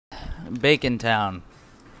Bacon Town,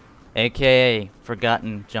 aka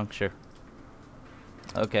Forgotten Juncture.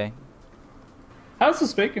 Okay. How's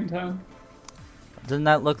this Bacon Town? Doesn't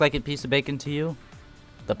that look like a piece of bacon to you?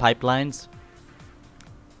 The pipelines?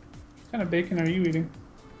 What kind of bacon are you eating?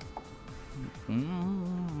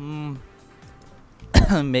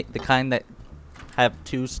 Make the kind that have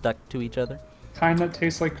two stuck to each other. Kind that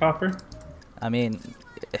tastes like copper? I mean,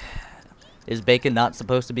 is bacon not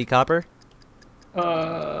supposed to be copper?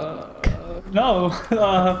 No.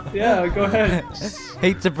 Yeah, go ahead.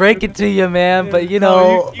 Hate to break it to you, man, Yeah, but you no,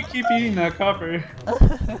 know, you keep eating that copper.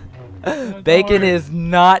 bacon is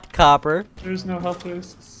not copper. There's no health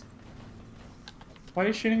risks. Why are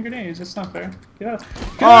you shooting grenades? That's not fair. Get out of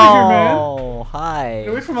here, man. Oh, hi.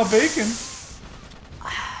 Get away from my bacon.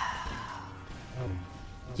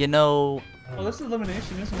 You know, Oh, this is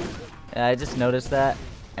elimination, isn't it? yeah, I just noticed that,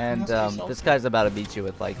 and Must be this guy's about to beat you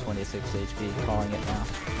with like 26 HP, calling it now.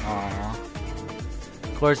 Aww.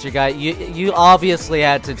 Of course, your guy, you obviously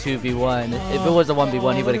had to 2v1. If it was a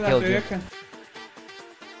 1v1, he would have killed you.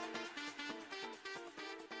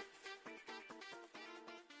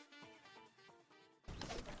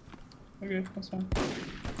 Okay, that's fine.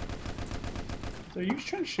 So are you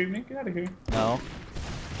trying to shoot me? Get out of here. No.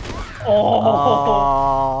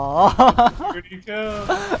 Oh! Aww. Where'd you go?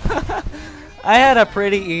 I had a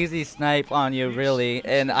pretty easy snipe on you, really,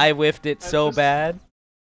 and I whiffed it so bad.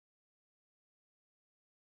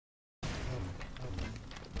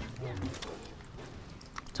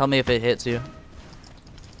 Tell me if it hits you.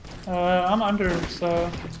 I'm under, so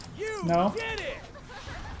no.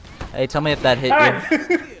 Hey, tell me if that hit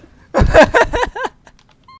you.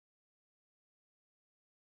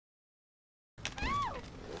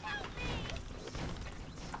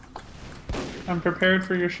 I'm prepared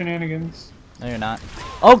for your shenanigans. No, you're not.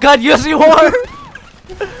 Oh god, yes you are!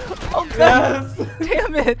 Oh god! Yes.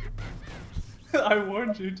 Damn it! I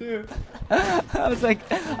warned you too.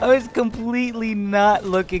 I was completely not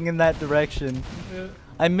looking in that direction. Yeah.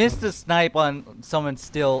 I missed a snipe on someone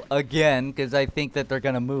still again because I think that they're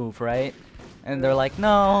gonna move, right? And they're like,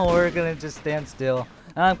 no, we're gonna just stand still.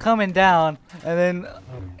 And I'm coming down, and then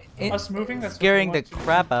Us moving? That's scaring the what we want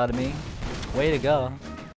crap out of me. Way to go.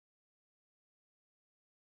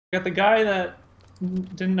 We got the guy that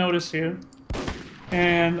didn't notice you.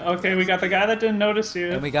 And, okay, we got the guy that didn't notice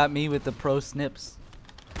you. And we got me with the pro snips.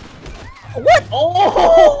 What?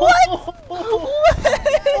 Oh! What?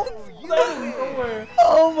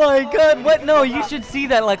 Oh my god, what? No, you should see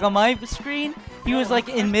that, like, on my screen. He was, like,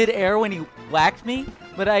 in mid-air when he whacked me,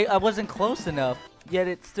 but I wasn't close enough. Yet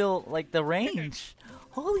it's still, like, the range.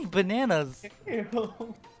 Holy bananas.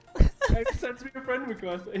 Ew. I sent me a friend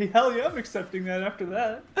request. Hell yeah, I'm accepting that after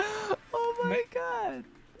that. Oh my god.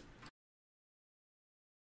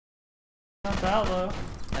 Not that low.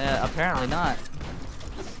 Apparently not.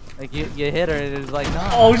 Like, you hit her, and it was like, no.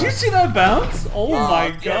 Oh, did you see that bounce? Oh my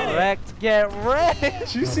god. Get wrecked, get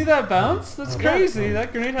wrecked. Did you see that bounce? That's crazy.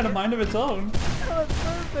 That grenade had a mind of its own. Oh, it's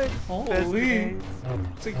perfect. Holy.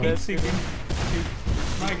 It's like heat seeking.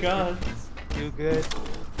 My god. Too good.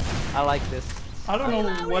 I like this. I don't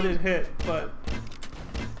know what it hit, but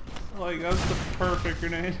like that was the perfect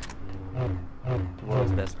grenade. The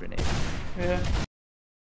world's best grenade. Yeah.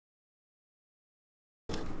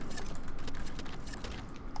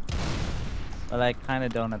 But I kind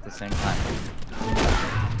of don't at the same time.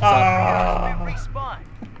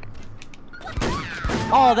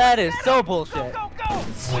 Oh, that is so bullshit.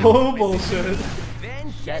 So bullshit.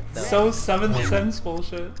 Shit, though. So 7th sense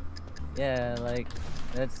bullshit. Yeah, like,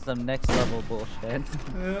 that's some next level bullshit.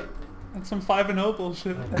 Yeah. That's some 5-0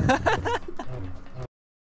 bullshit.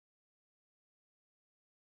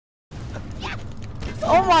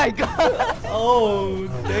 Oh my god! Oh,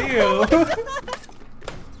 damn.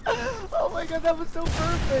 Oh my god, that was so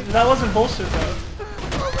perfect! That wasn't bullshit though.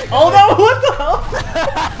 Oh my god! Oh no, what the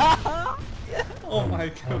hell? Oh my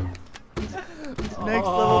god. Next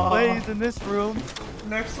level plays in this room.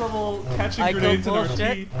 Next level catching I go grenades in our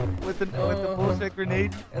bullshit teeth. with the bullshit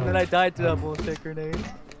grenade, and then I died to that bullshit grenade.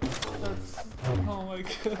 That's, oh my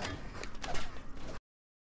god.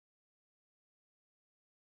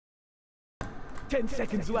 Ten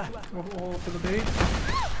seconds left. Oh, for the bait.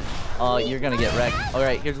 Oh, you're gonna get wrecked.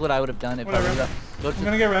 Alright, here's what I would have done if I Whatever. were I'm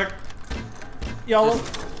gonna get wrecked. Yellow.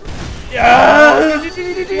 Yeah!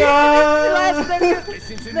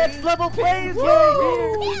 Listen to Next me. level plays!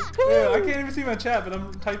 Yeah, I can't even see my chat, but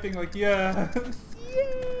I'm typing like, yeah.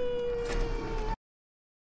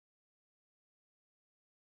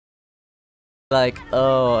 Like,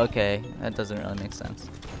 oh, okay. That doesn't really make sense.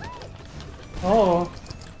 Oh.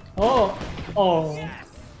 Oh. Oh.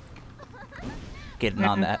 getting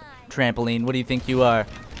on that trampoline. What do you think you are?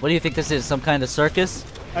 What do you think this is? Some kind of circus?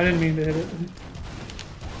 I didn't mean to hit it.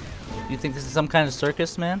 You think this is some kind of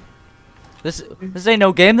circus, man? This ain't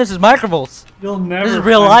no game. This is Microvolts. You'll never. This is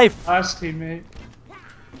real find life. Last teammate.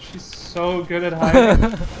 She's so good at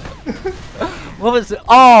hiding. What was it?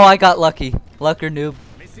 Oh, I got lucky. Luck or noob.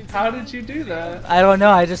 How did you do that? I don't know.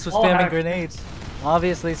 I just was All spamming hacked. grenades.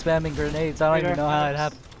 Obviously spamming grenades. I don't even know how it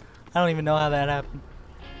happened. I don't even know how that happened.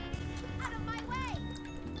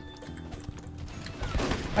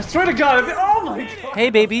 I swear to God! Oh my God! Hey,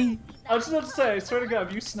 baby. I was just about to say, I swear to God,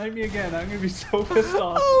 if you snipe me again, I'm gonna be so pissed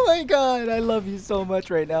off. Oh my God, I love you so much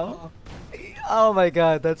right now. Oh my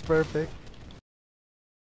God, that's perfect.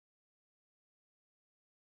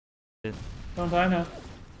 Don't die now.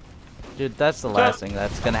 Dude, that's the last thing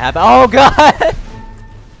that's gonna happen. Oh God!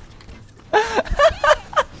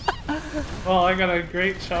 Well, I got a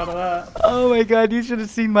great shot of that. Oh my God, you should have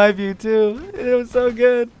seen my view too. It was so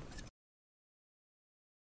good.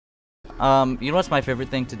 You know what's my favorite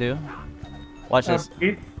thing to do? Watch this.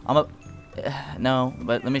 I'm a no,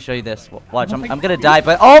 but let me show you this. Watch, I'm gonna die,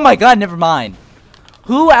 but oh my God, never mind.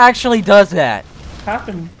 Who actually does that?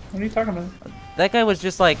 Happened. What are you talking about? That guy was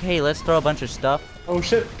just like, hey, let's throw a bunch of stuff. Oh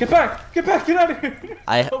shit! Get back! Get back! Get out of here!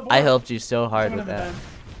 I helped you so hard Someone with in the that.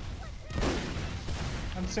 vent.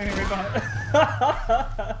 I'm standing right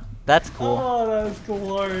behind. That's cool. Oh, that was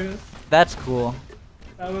glorious. That's cool.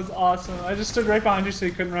 That was awesome. I just stood right behind you so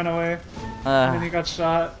you couldn't run away. And then you got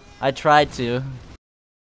shot. I tried to.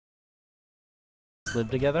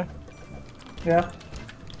 Live together? Yeah.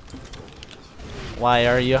 Why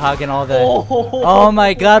are you hugging all the... Oh, Oh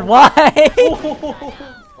my God, why? that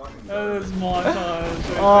is montage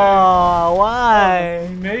right Oh, why? there.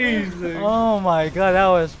 Amazing. Oh my God, that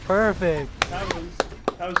was perfect. That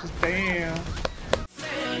was just bam.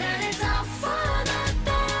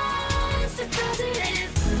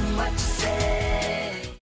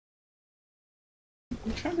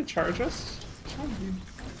 You trying to charge us?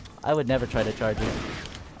 I would never try to charge you.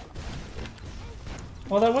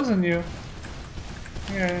 Well, that wasn't you.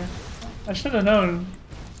 Yeah, I should have known.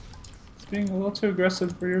 It's being a little too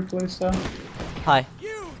aggressive for your playstyle. Hi.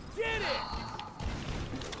 You did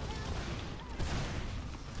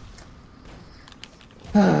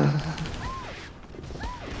it!